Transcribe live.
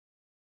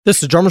This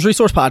is the Drummers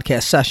Resource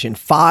Podcast, session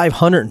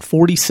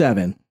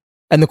 547.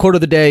 And the quote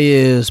of the day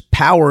is,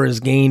 "Power is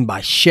gained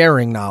by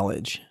sharing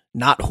knowledge,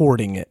 not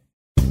hoarding it."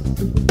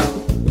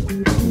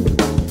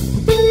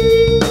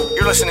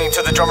 You're listening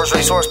to the Drummers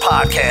Resource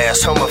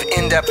Podcast, home of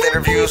in-depth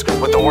interviews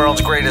with the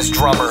world's greatest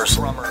drummers,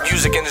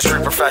 music industry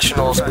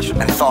professionals,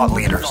 and thought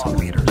leaders.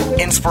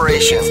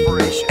 Inspiration,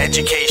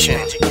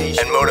 education,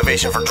 and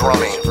motivation for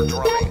drumming,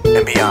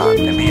 and beyond,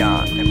 and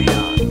beyond, and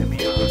beyond, and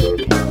beyond.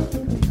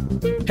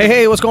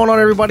 Hey, what's going on,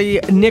 everybody?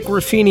 Nick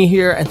Ruffini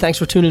here, and thanks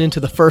for tuning into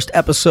the first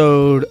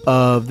episode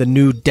of the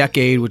new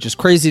decade, which is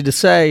crazy to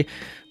say,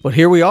 but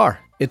here we are.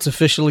 It's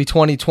officially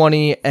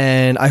 2020,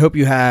 and I hope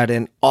you had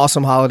an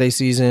awesome holiday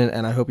season,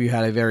 and I hope you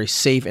had a very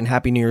safe and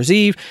happy New Year's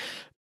Eve.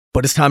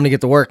 But it's time to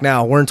get to work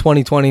now. We're in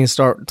 2020 and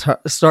start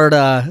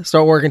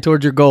working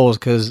towards your goals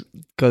because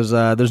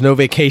there's no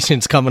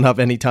vacations coming up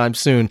anytime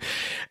soon.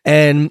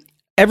 And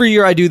every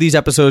year I do these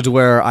episodes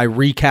where I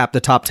recap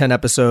the top 10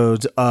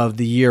 episodes of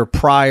the year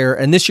prior,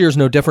 and this year is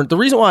no different. The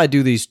reason why I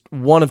do these,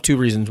 one of two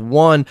reasons.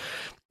 One,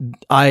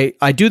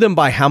 I do them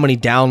by how many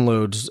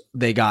downloads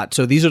they got.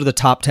 So these are the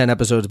top 10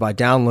 episodes by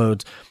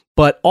downloads.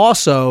 But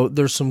also,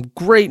 there's some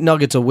great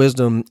nuggets of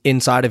wisdom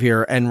inside of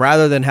here. And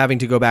rather than having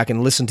to go back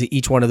and listen to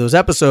each one of those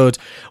episodes,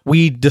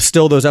 we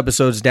distill those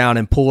episodes down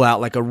and pull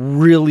out like a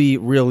really,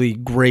 really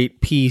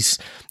great piece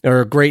or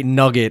a great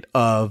nugget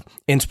of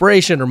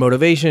inspiration or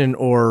motivation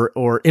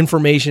or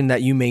information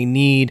that you may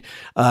need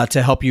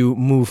to help you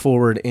move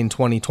forward in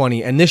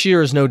 2020. And this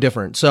year is no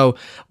different. So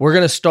we're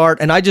going to start,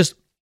 and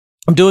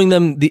I'm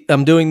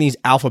doing these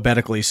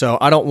alphabetically, so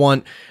I don't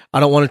want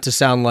it to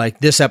sound like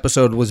this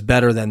episode was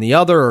better than the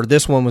other or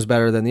this one was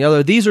better than the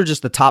other. These are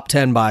just the top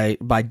 10 by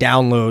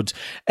downloads.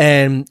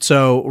 And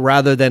so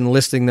rather than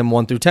listing them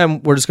 1 through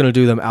 10, we're just going to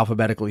do them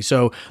alphabetically.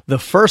 So the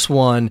first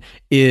one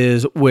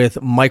is with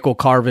Michael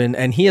Carvin,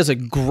 and he has a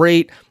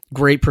great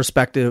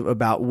perspective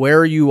about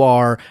where you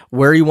are,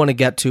 where you want to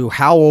get to,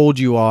 how old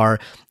you are.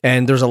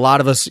 And there's a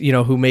lot of us,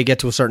 who may get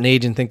to a certain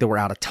age and think that we're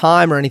out of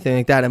time or anything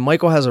like that. And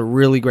Michael has a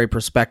really great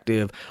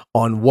perspective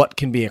on what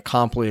can be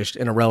accomplished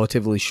in a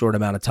relatively short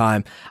amount of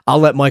time. I'll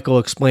let Michael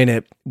explain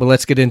it, but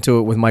let's get into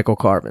it with Michael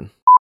Carvin.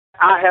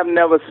 I have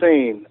never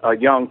seen a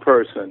young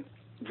person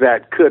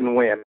that couldn't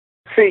win.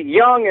 See,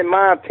 young, in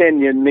my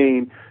opinion,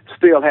 mean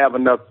still have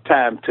enough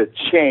time to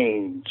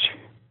change.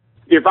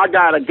 If I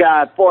got a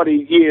guy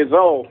 40 years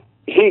old,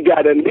 he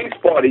got at least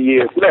 40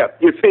 years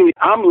left. You see,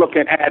 I'm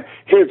looking at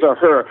his or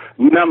her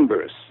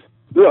numbers.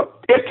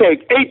 Look, it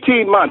takes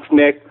 18 months,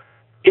 Nick.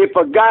 If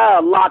a guy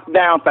is locked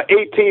down for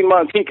 18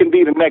 months, he can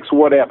be the next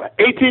whatever.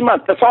 18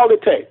 months, that's all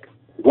it takes.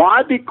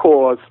 Why?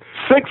 Because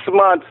 6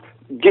 months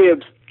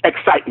gives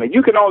excitement.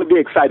 You can only be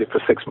excited for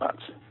 6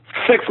 months.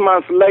 6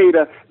 months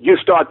later, you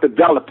start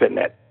developing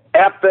it.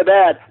 After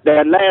that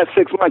last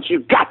 6 months, you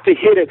got to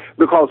hit it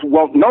because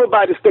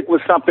nobody stick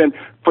with something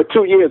for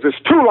 2 years. It's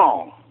too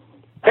long.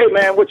 Hey,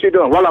 man, what you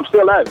doing? Well, I'm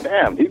still at it.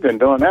 Damn, you've been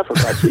doing that for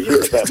about 2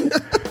 years, haven't you?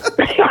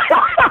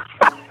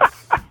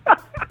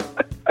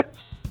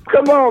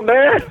 Come on,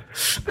 man.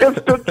 It's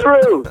the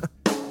truth.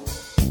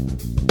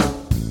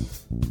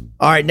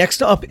 All right,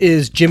 next up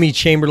is Jimmy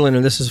Chamberlin,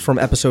 and this is from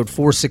episode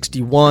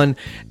 461.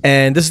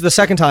 And this is the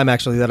second time,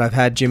 actually, that I've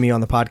had Jimmy on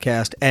the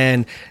podcast.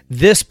 And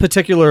this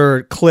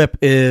particular clip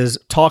is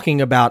talking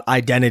about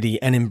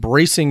identity and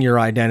embracing your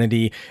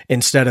identity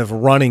instead of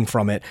running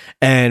from it.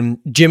 And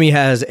Jimmy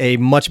has a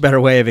much better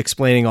way of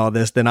explaining all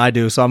this than I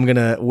do, so I'm going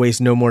to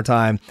waste no more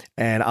time,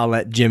 and I'll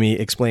let Jimmy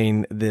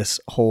explain this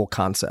whole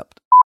concept.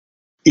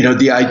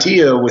 The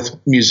idea with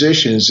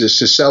musicians is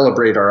to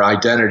celebrate our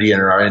identity and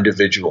our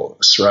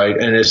individualness, right?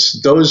 And it's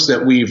those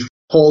that we've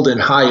hold in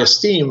high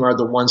esteem are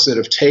the ones that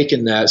have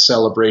taken that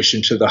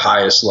celebration to the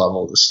highest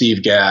level, the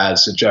Steve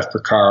Gadds, the Jeff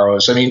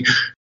Porcaros. I mean,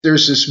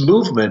 there's this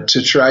movement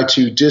to try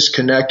to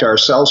disconnect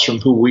ourselves from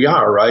who we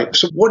are, right?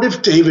 So what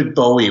if David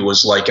Bowie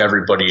was like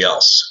everybody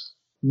else?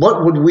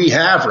 What would we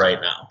have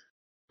right now?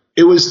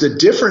 It was the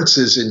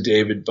differences in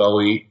David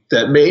Bowie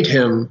that made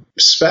him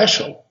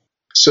special.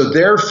 So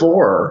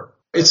therefore,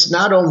 it's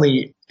not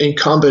only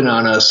incumbent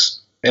on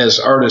us as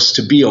artists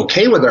to be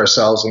okay with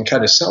ourselves and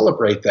kind of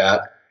celebrate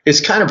that,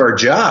 it's kind of our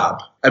job.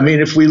 I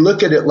mean, if we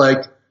look at it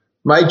like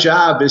my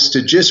job is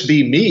to just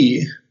be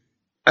me,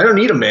 I don't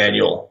need a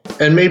manual.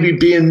 And maybe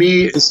being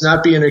me is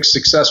not being a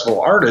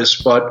successful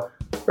artist,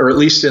 or at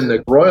least in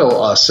the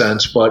royal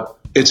sense, but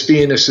it's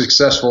being a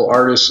successful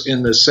artist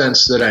in the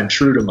sense that I'm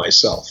true to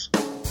myself.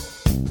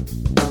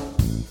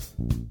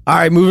 All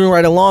right, moving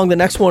right along. The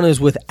next one is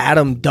with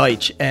Adam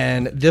Deitch,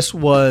 and this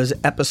was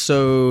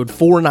episode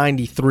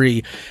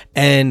 493.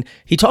 And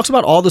he talks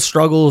about all the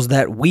struggles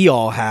that we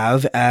all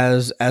have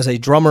as a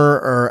drummer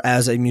or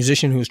as a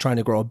musician who's trying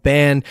to grow a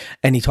band.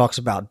 And he talks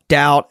about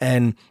doubt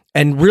and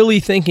really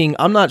thinking,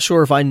 I'm not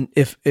sure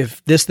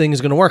if this thing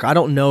is going to work. I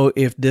don't know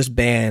if this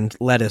band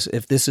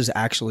if this is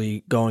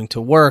actually going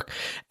to work.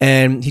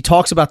 And he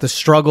talks about the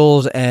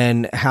struggles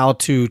and how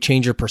to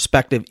change your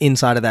perspective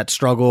inside of that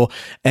struggle.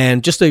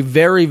 And just a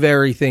very,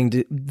 very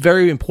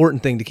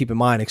important thing to keep in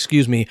mind,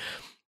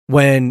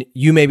 when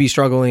you may be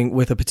struggling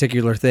with a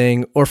particular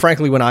thing, or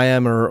frankly, when I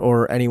am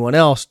or anyone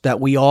else,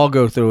 that we all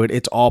go through it.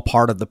 It's all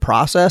part of the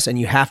process, and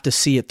you have to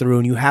see it through,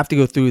 and you have to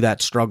go through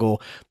that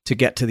struggle to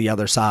get to the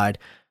other side.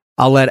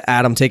 I'll let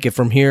Adam take it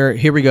from here.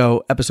 Here we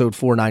go, episode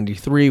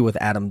 493 with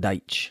Adam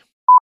Deitch.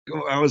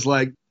 I was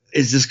like,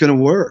 is this going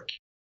to work?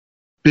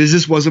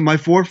 Business wasn't my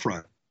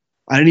forefront.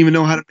 I didn't even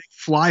know how to make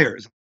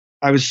flyers.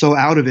 I was so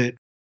out of it.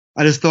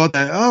 I just thought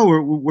that,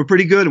 we're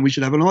pretty good and we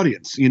should have an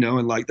audience,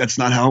 and like, that's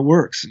not how it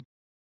works.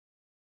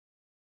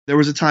 There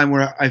was a time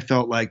where I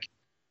felt like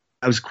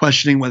I was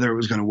questioning whether it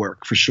was going to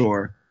work for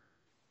sure.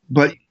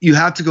 But you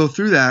have to go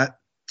through that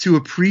to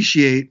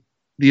appreciate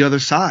the other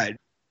side.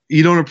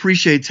 You don't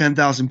appreciate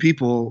 10,000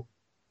 people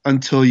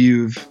until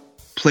you've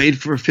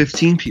played for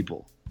 15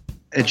 people.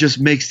 It just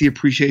makes the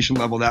appreciation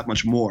level that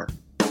much more.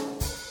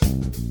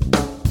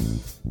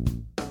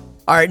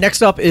 All right,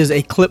 next up is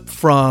a clip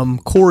from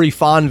Corey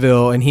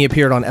Fonville, and he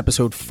appeared on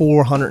episode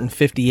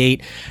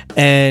 458,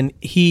 and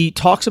he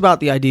talks about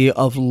the idea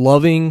of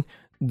loving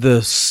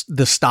the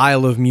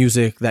style of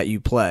music that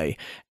you play.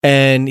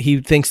 And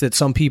he thinks that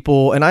some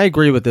people, and I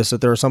agree with this, that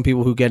there are some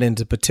people who get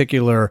into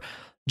particular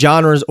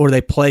genres or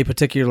they play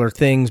particular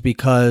things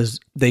because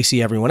they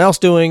see everyone else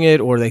doing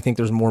it, or they think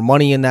there's more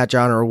money in that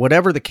genre, or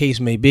whatever the case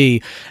may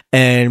be.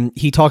 And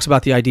he talks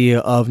about the idea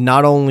of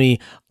not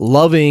only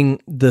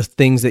loving the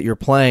things that you're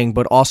playing,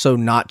 but also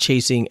not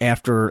chasing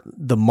after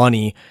the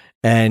money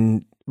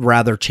and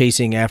rather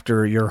chasing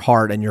after your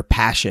heart and your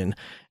passion.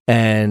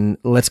 And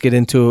let's get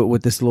into it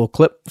with this little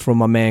clip from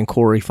my man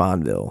Corey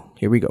Fonville.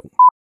 Here we go.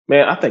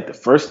 Man, I think the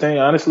first thing,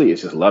 honestly,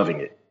 is just loving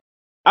it.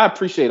 I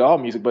appreciate all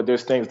music, but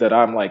there's things that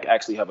I'm like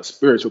actually have a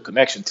spiritual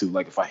connection to.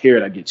 Like if I hear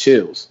it, I get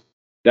chills.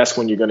 That's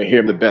when you're going to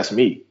hear the best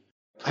me.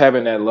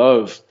 Having that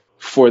love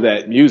for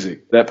that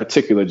music, that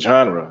particular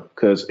genre,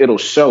 because it'll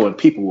show and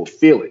people will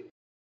feel it.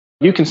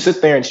 You can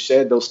sit there and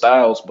shed those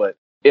styles, but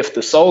if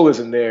the soul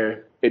isn't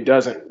there, it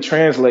doesn't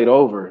translate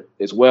over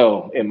as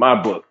well in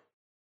my book.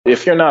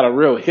 If you're not a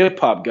real hip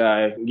hop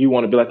guy, you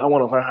want to be like, I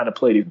want to learn how to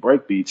play these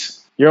break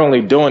beats. You're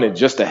only doing it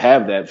just to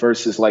have that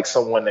versus like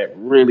someone that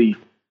really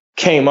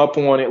came up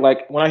on it.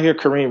 Like when I hear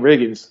Kareem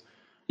Riggins,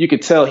 you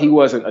could tell he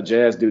wasn't a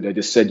jazz dude that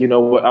just said, you know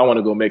what, I want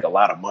to go make a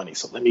lot of money,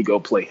 so let me go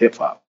play hip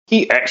hop.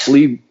 He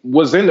actually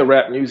was into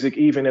rap music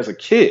even as a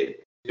kid.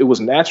 It was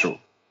natural.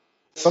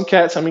 Some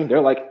cats, they're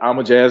like, I'm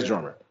a jazz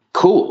drummer.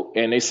 Cool.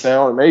 And they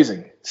sound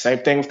amazing. Same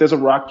thing if there's a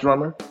rock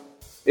drummer.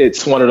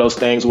 It's one of those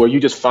things where you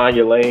just find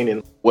your lane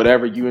and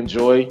whatever you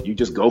enjoy, you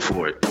just go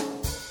for it.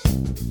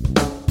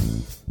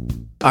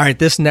 All right,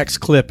 this next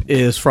clip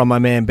is from my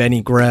man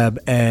Benny Greb,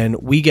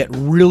 and we get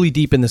really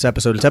deep in this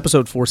episode. It's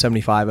episode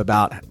 475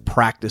 about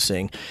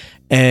practicing.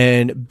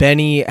 And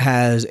Benny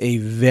has a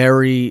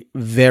very,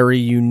 very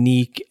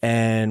unique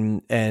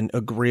and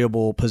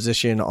agreeable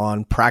position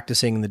on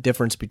practicing, the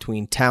difference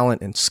between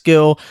talent and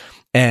skill,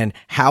 and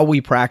how we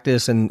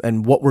practice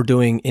and what we're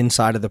doing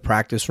inside of the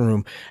practice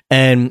room.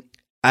 And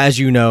as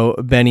you know,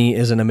 Benny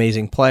is an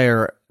amazing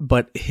player,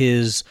 but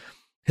his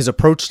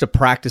approach to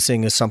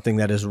practicing is something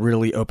that has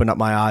really opened up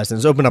my eyes and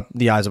has opened up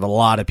the eyes of a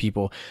lot of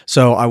people.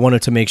 So I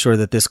wanted to make sure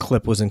that this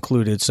clip was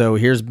included. So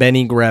here's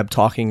Benny Greb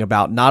talking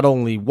about not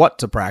only what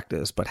to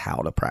practice, but how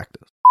to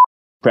practice.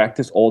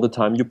 Practice all the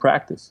time you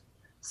practice.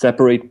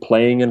 Separate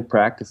playing and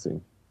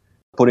practicing.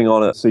 Putting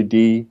on a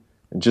CD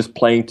and just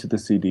playing to the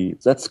CD,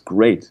 that's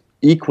great.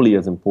 Equally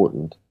as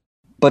important.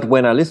 But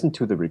when I listened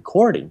to the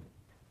recording,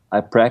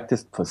 I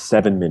practiced for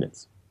 7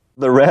 minutes.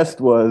 The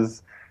rest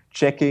was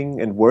checking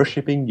and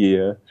worshiping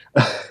gear,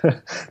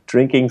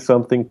 drinking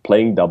something,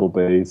 playing double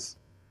bass,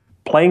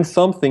 playing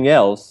something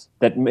else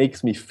that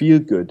makes me feel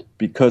good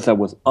because I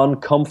was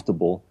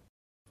uncomfortable.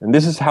 And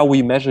this is how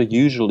we measure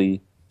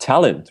usually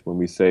talent, when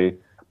we say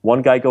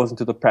one guy goes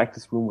into the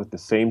practice room with the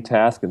same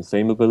task and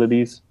same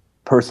abilities,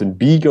 person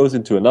B goes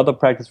into another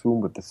practice room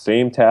with the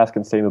same task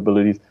and same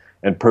abilities,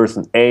 and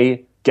person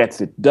A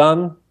gets it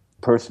done,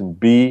 person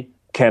B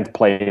can't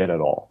play it at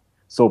all.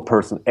 So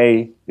person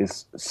A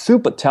is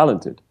super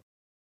talented.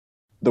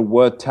 The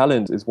word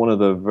talent is one of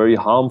the very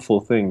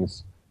harmful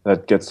things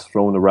that gets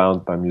thrown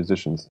around by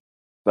musicians.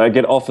 I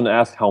get often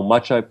asked how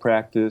much I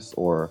practice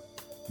or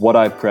what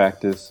I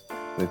practice.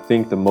 I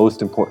think the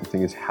most important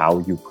thing is how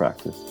you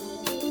practice.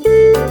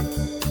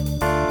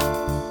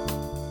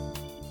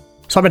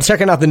 So I've been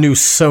checking out the new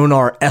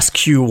Sonar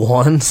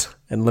SQ1s,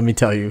 and let me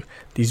tell you,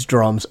 these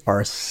drums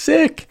are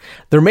sick.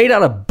 They're made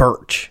out of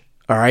birch.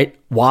 All right.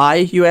 Why,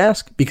 you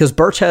ask? Because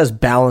birch has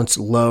balanced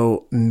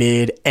low,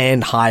 mid,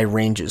 and high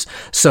ranges.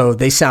 So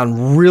they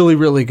sound really,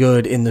 really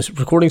good in this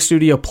recording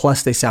studio,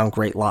 plus they sound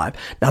great live.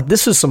 Now,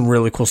 this is some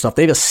really cool stuff.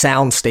 They have a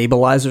sound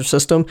stabilizer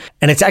system,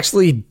 and it's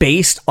actually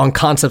based on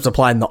concepts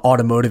applied in the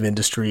automotive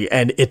industry,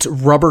 and it's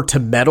rubber to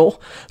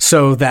metal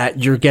so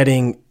that you're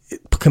getting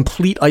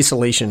complete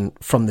isolation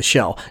from the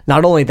shell.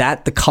 Not only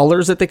that, the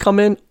colors that they come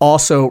in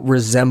also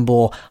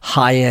resemble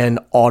high-end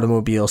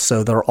automobiles,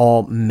 so they're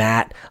all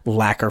matte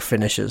lacquer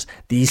finishes.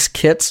 These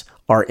kits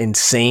are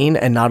insane,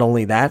 and not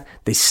only that,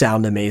 they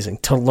sound amazing.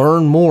 To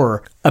learn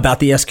more about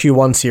the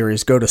SQ1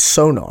 series, go to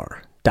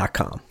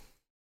sonar.com.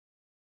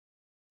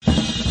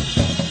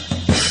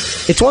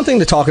 It's one thing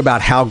to talk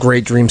about how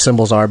great Dream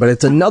cymbals are, but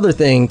it's another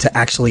thing to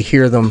actually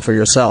hear them for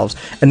yourselves.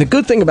 And the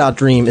good thing about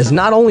Dream is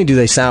not only do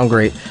they sound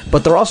great,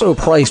 but they're also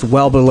priced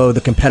well below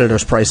the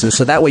competitors' prices,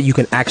 so that way you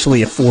can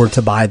actually afford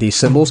to buy these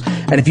cymbals.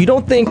 And if you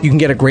don't think you can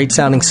get a great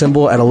sounding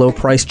cymbal at a low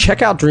price,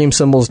 check out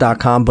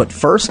dreamcymbals.com. But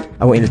first,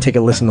 I want you to take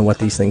a listen to what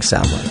these things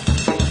sound like.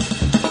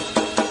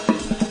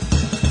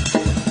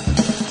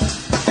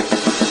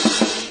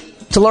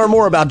 To learn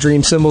more about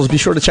Dream cymbals, be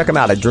sure to check them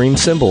out at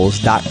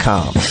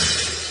dreamcymbals.com.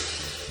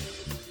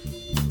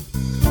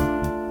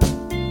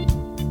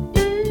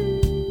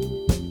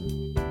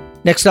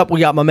 Next up, we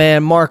got my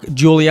man Mark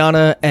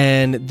Guiliana,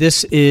 and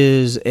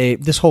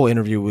this whole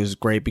interview was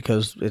great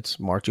because it's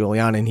Mark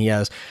Guiliana,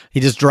 and he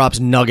just drops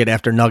nugget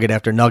after nugget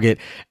after nugget.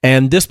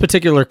 And this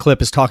particular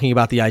clip is talking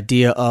about the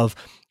idea of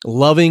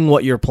loving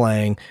what you're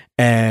playing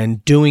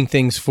and doing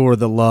things for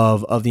the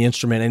love of the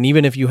instrument. And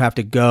even if you have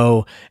to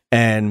go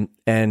and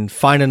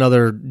find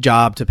another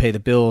job to pay the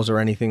bills or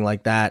anything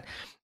like that,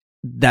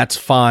 that's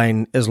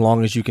fine as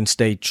long as you can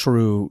stay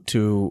true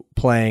to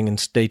playing and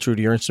stay true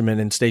to your instrument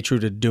and stay true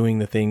to doing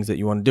the things that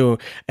you want to do.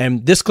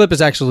 And this clip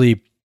is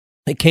actually,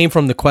 it came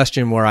from the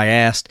question where I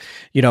asked,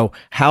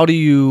 how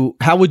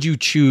would you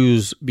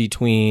choose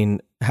between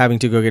having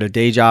to go get a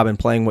day job and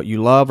playing what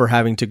you love or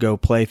having to go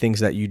play things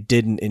that you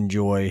didn't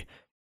enjoy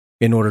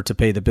in order to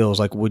pay the bills?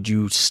 Like, would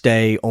you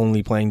stay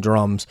only playing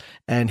drums?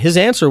 And his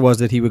answer was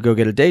that he would go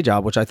get a day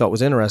job, which I thought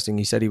was interesting.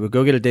 He said he would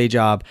go get a day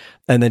job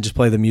and then just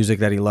play the music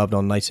that he loved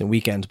on nights and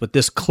weekends. But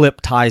this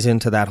clip ties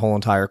into that whole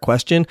entire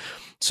question.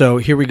 So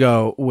here we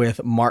go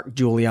with Mark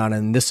Guiliana,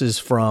 and this is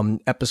from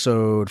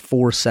episode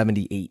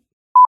 478.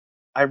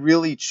 I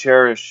really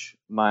cherish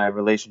my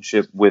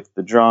relationship with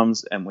the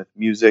drums and with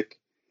music.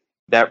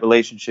 That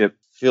relationship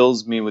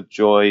fills me with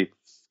joy,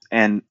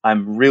 and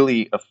I'm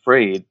really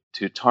afraid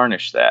to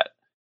tarnish that.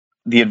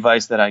 The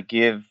advice that I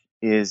give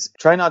is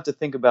try not to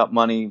think about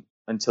money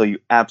until you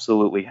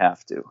absolutely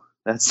have to.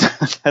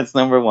 That's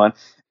number one.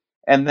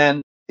 And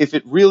then if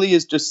it really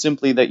is just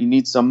simply that you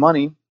need some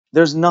money,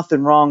 there's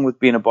nothing wrong with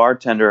being a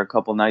bartender a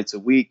couple nights a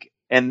week.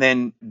 And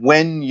then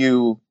when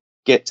you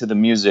get to the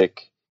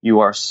music,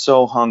 you are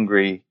so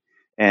hungry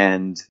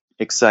and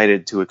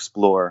excited to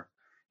explore,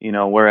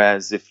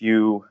 whereas if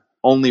you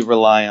only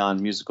rely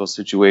on musical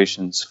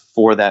situations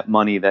for that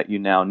money that you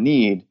now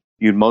need,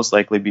 you'd most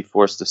likely be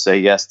forced to say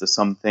yes to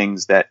some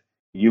things that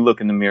you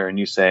look in the mirror and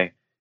you say,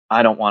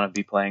 I don't want to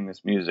be playing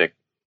this music.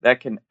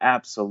 That can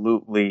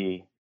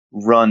absolutely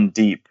run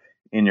deep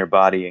in your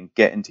body and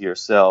get into your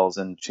cells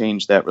and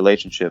change that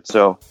relationship.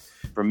 So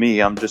for me,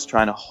 I'm just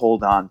trying to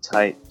hold on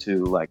tight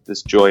to like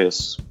this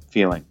joyous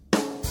feeling.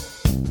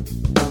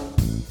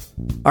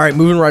 All right,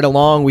 moving right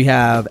along, we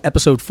have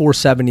episode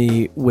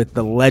 470 with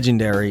the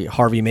legendary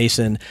Harvey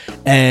Mason.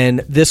 And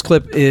this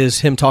clip is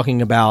him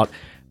talking about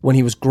when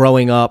he was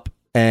growing up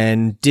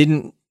and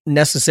didn't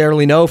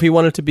necessarily know if he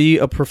wanted to be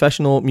a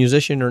professional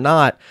musician or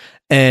not,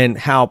 and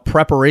how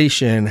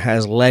preparation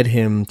has led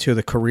him to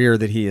the career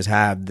that he has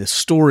had, the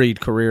storied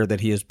career that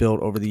he has built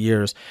over the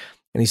years.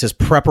 And he says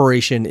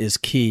preparation is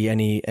key, and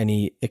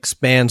he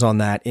expands on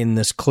that in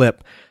this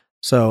clip.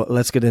 So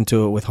let's get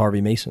into it with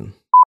Harvey Mason.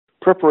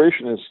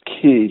 Preparation is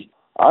key.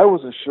 I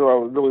wasn't sure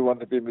I really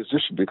wanted to be a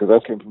musician because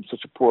I came from such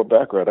a poor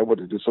background. I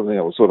wanted to do something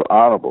that was sort of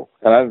honorable.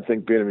 And I didn't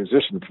think being a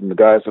musician, from the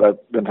guys that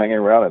I've been hanging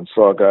around and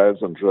saw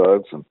guys on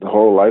drugs and the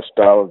whole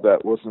lifestyle of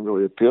that, wasn't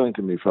really appealing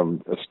to me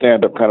from a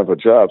stand-up kind of a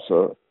job.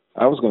 So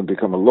I was going to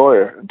become a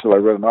lawyer until I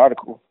read an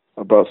article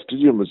about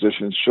studio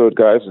musicians, showed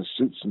guys in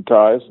suits and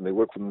ties, and they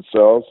work for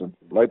themselves, and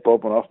light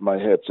bulb went off in my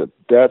head, said,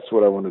 that's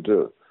what I want to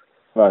do.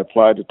 And I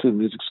applied to 2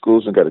 music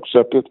schools and got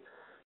accepted.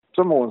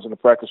 Someone was in the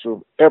practice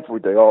room every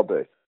day, all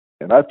day.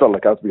 And I felt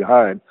like I was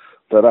behind,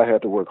 that I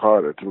had to work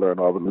harder to learn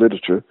all the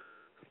literature.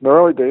 In the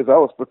early days, I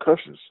was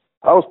percussionist.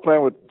 I was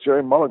playing with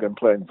Jerry Mulligan,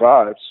 playing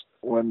vibes,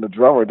 when the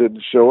drummer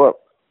didn't show up.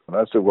 And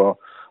I said, well,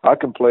 I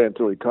can play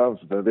until he comes.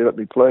 And then they let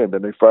me play, and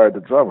then they fired the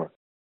drummer.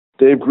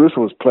 Dave Grusin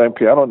was playing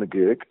piano on the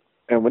gig,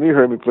 and when he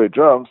heard me play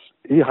drums,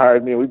 he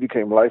hired me, and we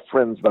became life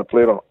friends, and I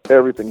played on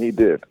everything he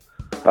did.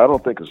 I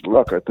don't think it's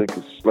luck. I think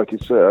it's, like you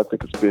said, I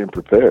think it's being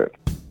prepared.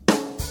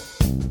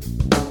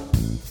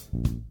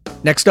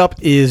 Next up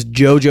is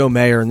JoJo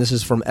Mayer, and this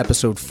is from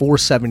episode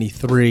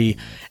 473.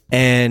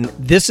 And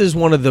this is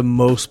one of the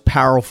most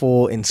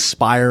powerful,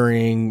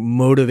 inspiring,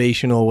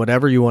 motivational,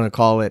 whatever you want to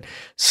call it,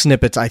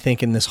 snippets, I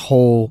think, in this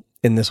whole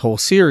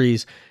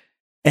series.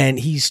 And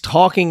he's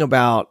talking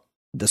about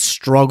the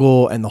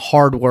struggle and the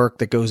hard work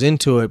that goes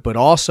into it, but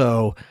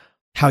also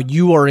how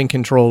you are in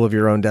control of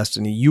your own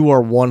destiny. You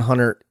are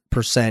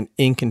 100%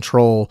 in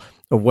control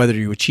of whether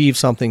you achieve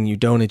something, you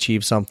don't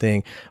achieve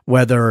something,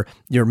 whether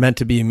you're meant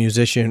to be a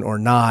musician or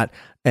not,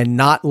 and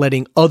not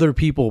letting other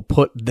people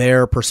put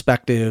their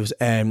perspectives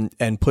and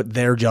put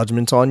their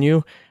judgments on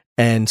you,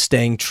 and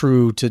staying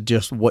true to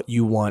just what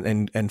you want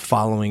and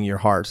following your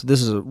heart. So this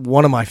is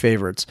one of my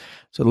favorites.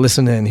 So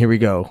listen in. Here we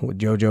go with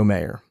JoJo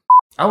Mayer.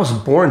 I was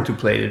born to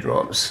play the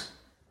drums.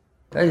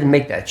 I didn't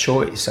make that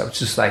choice. I was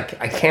just like,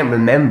 I can't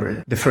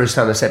remember the first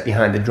time I sat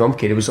behind the drum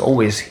kit. It was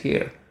always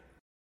here.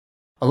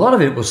 a lot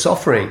of it was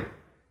suffering.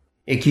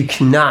 Like, you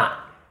cannot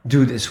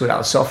do this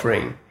without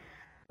suffering.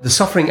 The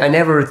suffering, I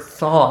never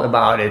thought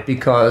about it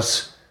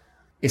because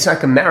it's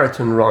like a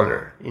marathon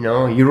runner.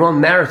 You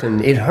run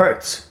marathon, it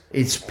hurts,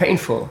 it's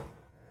painful.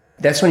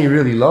 That's when you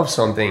really love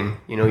something.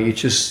 You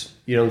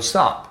don't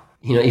stop,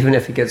 even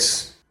if it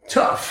gets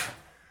tough.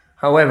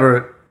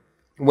 However,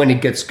 when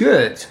it gets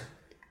good,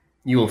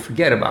 you will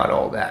forget about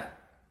all that.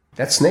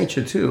 That's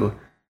nature too.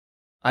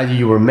 Either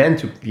you were meant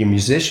to be a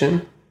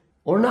musician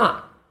or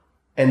not.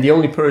 And the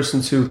only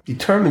person to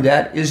determine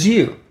that is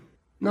you,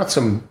 not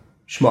some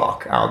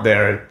schmuck out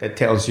there that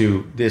tells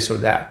you this or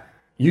that.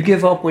 You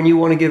give up when you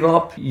want to give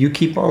up. You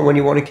keep on when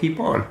you want to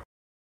keep on.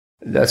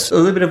 That's a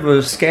little bit of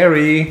a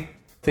scary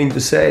thing to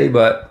say,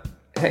 but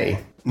hey,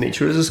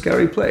 nature is a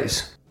scary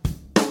place.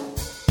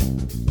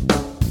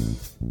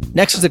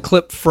 Next is a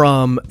clip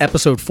from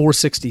episode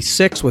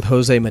 466 with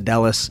Jose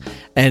Medeles.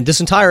 And this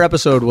entire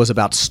episode was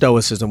about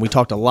Stoicism. We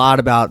talked a lot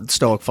about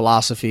Stoic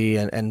philosophy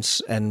and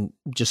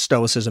just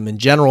Stoicism in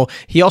general.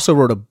 He also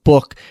wrote a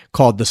book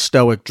called The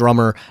Stoic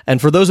Drummer. And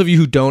for those of you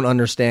who don't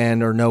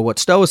understand or know what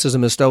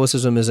Stoicism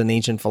is an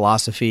ancient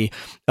philosophy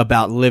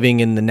about living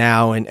in the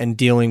now and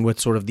dealing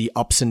with sort of the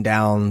ups and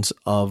downs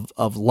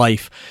of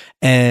life.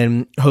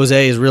 And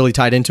Jose is really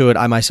tied into it.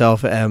 I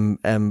myself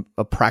am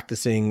a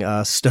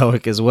practicing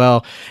Stoic as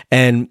well.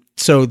 And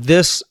so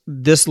this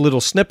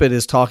little snippet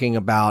is talking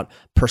about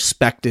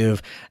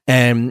perspective.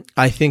 And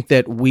I think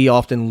that we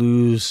often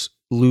lose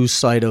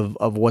sight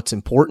of what's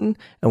important.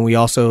 And we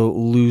also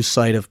lose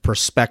sight of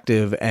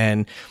perspective.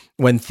 And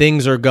when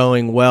things are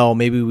going well,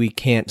 maybe we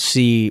can't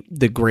see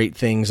the great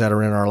things that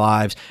are in our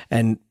lives.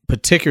 And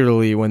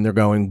particularly when they're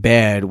going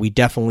bad, we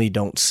definitely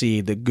don't see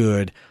the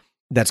good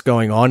that's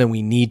going on, and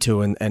we need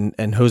to.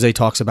 And Jose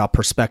talks about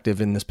perspective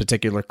in this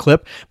particular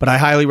clip, but I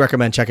highly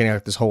recommend checking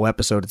out this whole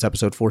episode. It's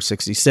episode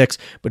 466,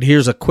 but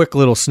here's a quick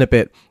little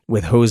snippet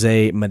with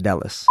Jose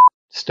Medeles.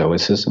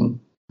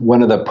 Stoicism.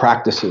 One of the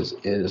practices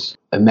is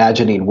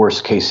imagining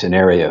worst case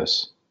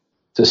scenarios,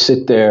 to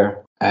sit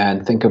there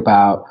and think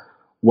about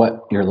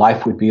what your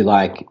life would be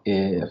like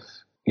if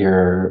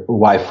your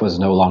wife was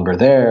no longer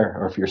there,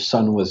 or if your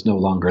son was no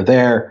longer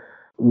there.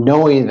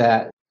 Knowing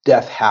that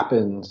death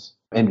happens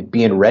and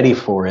being ready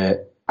for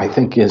it, I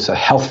think, is a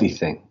healthy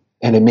thing.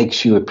 And it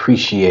makes you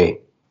appreciate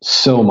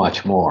so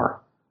much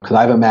more. Because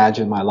I've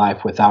imagined my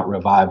life without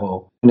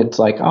revival, and it's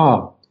like,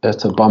 oh,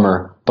 that's a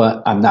bummer,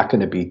 but I'm not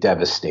going to be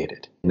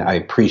devastated. And I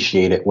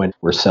appreciate it when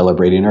we're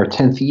celebrating our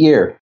 10th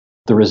year.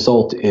 The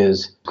result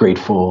is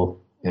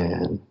grateful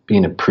and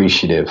being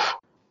appreciative.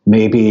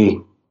 Maybe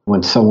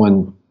when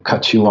someone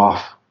cuts you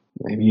off,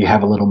 maybe you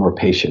have a little more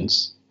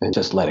patience and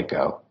just let it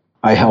go.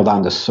 I held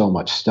on to so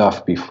much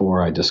stuff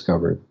before I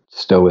discovered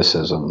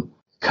Stoicism.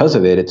 Because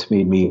of it, it's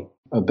made me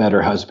a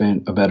better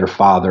husband, a better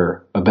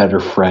father, a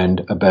better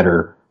friend, a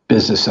better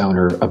business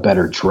owner, a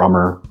better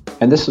drummer.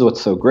 And this is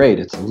what's so great.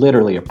 It's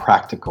literally a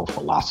practical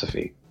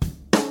philosophy.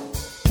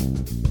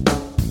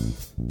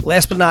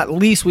 Last but not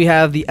least, we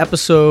have the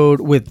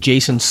episode with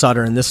Jason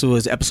Sutter, and this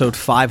was episode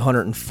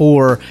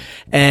 504,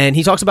 and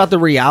he talks about the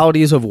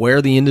realities of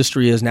where the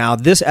industry is now.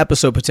 This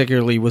episode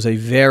particularly was a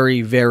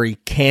very, very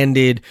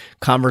candid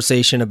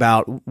conversation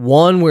about,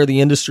 one, where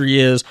the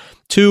industry is,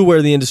 two,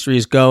 where the industry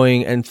is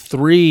going, and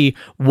three,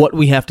 what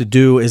we have to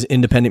do as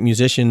independent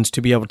musicians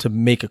to be able to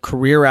make a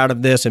career out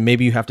of this, and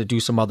maybe you have to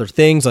do some other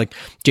things. Like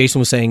Jason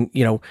was saying,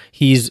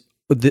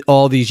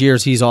 all these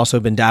years, he's also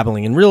been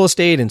dabbling in real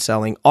estate and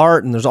selling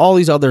art, and there's all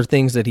these other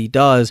things that he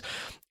does.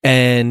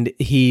 And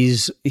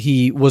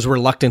he was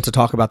reluctant to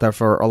talk about that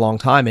for a long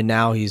time, and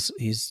now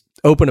he's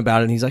open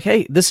about it. And he's like,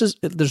 "Hey,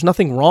 there's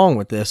nothing wrong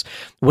with this.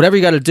 Whatever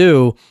you got to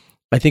do,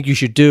 I think you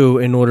should do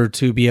in order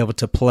to be able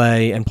to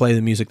play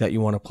the music that you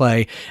want to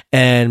play."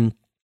 And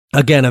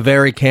again, a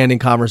very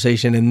candid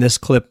conversation. And this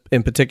clip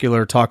in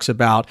particular talks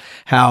about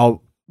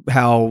how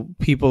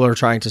people are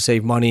trying to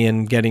save money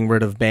and getting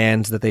rid of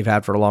bands that they've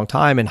had for a long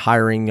time and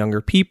hiring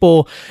younger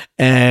people,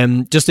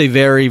 and just a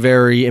very,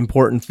 very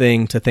important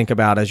thing to think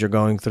about as you're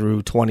going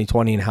through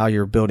 2020 and how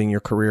you're building your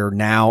career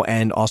now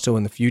and also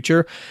in the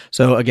future.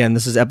 So again,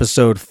 this is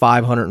episode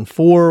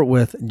 504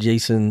 with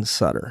Jason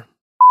Sutter.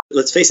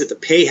 Let's face it, the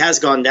pay has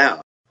gone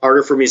down.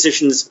 Harder for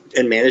musicians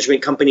and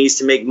management companies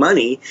to make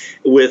money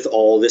with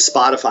all this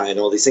Spotify and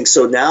all these things.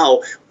 So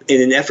now,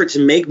 in an effort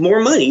to make more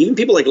money, even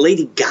people like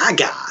Lady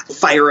Gaga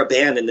fire a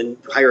band and then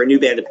hire a new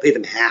band to pay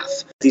them half.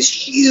 These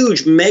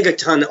huge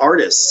megaton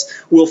artists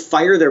will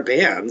fire their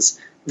bands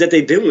that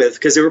they've been with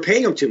because they were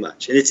paying them too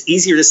much. And it's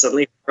easier to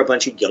suddenly hire a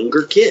bunch of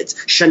younger kids.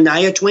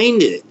 Shania Twain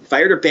did it.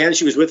 Fired a band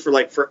she was with for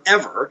like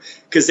forever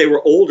because they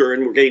were older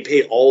and were getting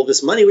paid all of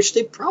this money, which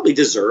they probably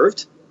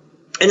deserved,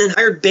 and then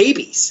hired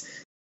babies.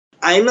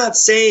 I'm not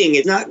saying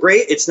it's not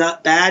great, it's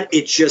not bad,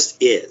 it just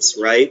is,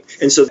 right?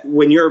 And so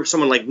when you're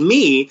someone like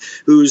me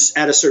who's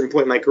at a certain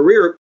point in my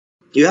career,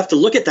 you have to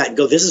look at that and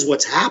go, this is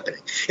what's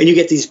happening. And you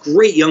get these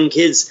great young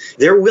kids,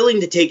 they're willing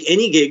to take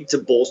any gig to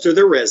bolster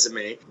their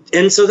resume,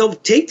 And so they'll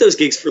take those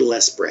gigs for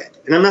less bread.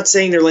 And I'm not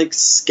saying they're like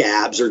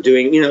scabs or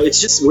doing, it's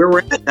just where we're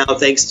at now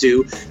thanks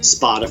to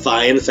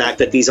Spotify and the fact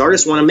that these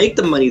artists want to make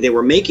the money they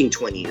were making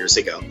 20 years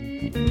ago.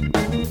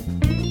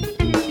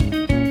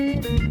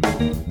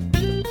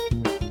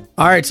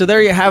 All right, so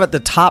there you have it, the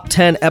top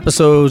 10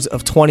 episodes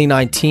of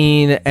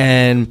 2019.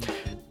 And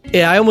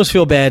yeah, I almost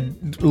feel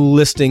bad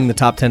listing the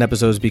top 10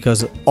 episodes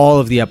because all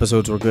of the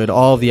episodes were good.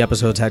 All of the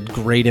episodes had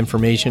great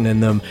information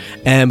in them.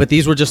 But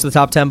these were just the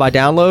top 10 by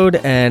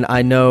download. And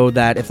I know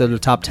that if they're the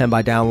top 10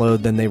 by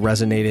download, then they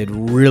resonated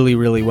really,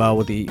 really well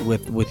with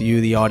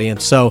you, the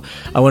audience. So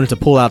I wanted to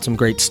pull out some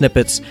great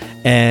snippets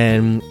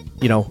and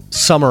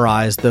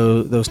summarize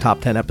those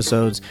top 10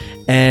 episodes.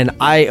 And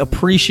I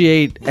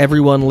appreciate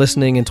everyone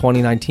listening in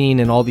 2019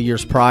 and all the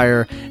years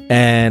prior.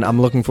 And I'm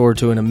looking forward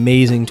to an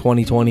amazing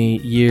 2020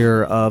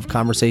 year of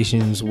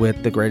conversations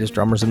with the greatest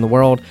drummers in the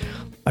world.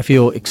 I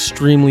feel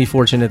extremely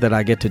fortunate that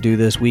I get to do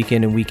this week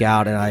in and week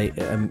out. And I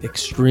am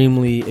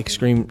extremely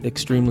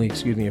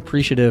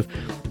appreciative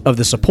of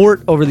the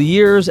support over the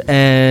years.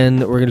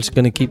 And we're just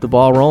going to keep the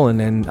ball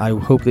rolling. And I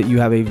hope that you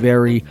have a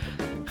very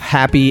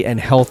happy and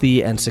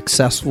healthy and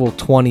successful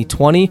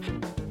 2020.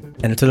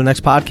 And until the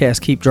next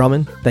podcast, keep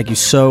drumming. Thank you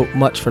so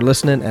much for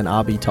listening, and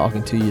I'll be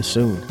talking to you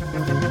soon.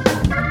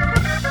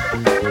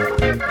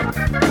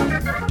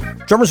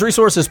 Drummers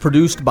Resource is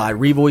produced by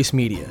Revoice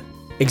Media.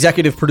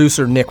 Executive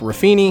producer Nick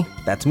Ruffini,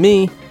 that's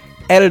me.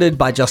 Edited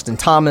by Justin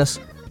Thomas.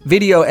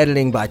 Video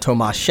editing by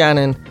Tomas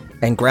Shannon.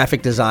 And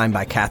graphic design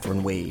by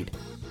Catherine Wade.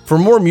 For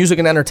more music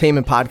and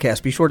entertainment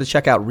podcasts, be sure to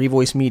check out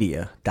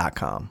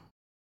revoicemedia.com.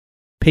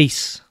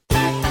 Peace.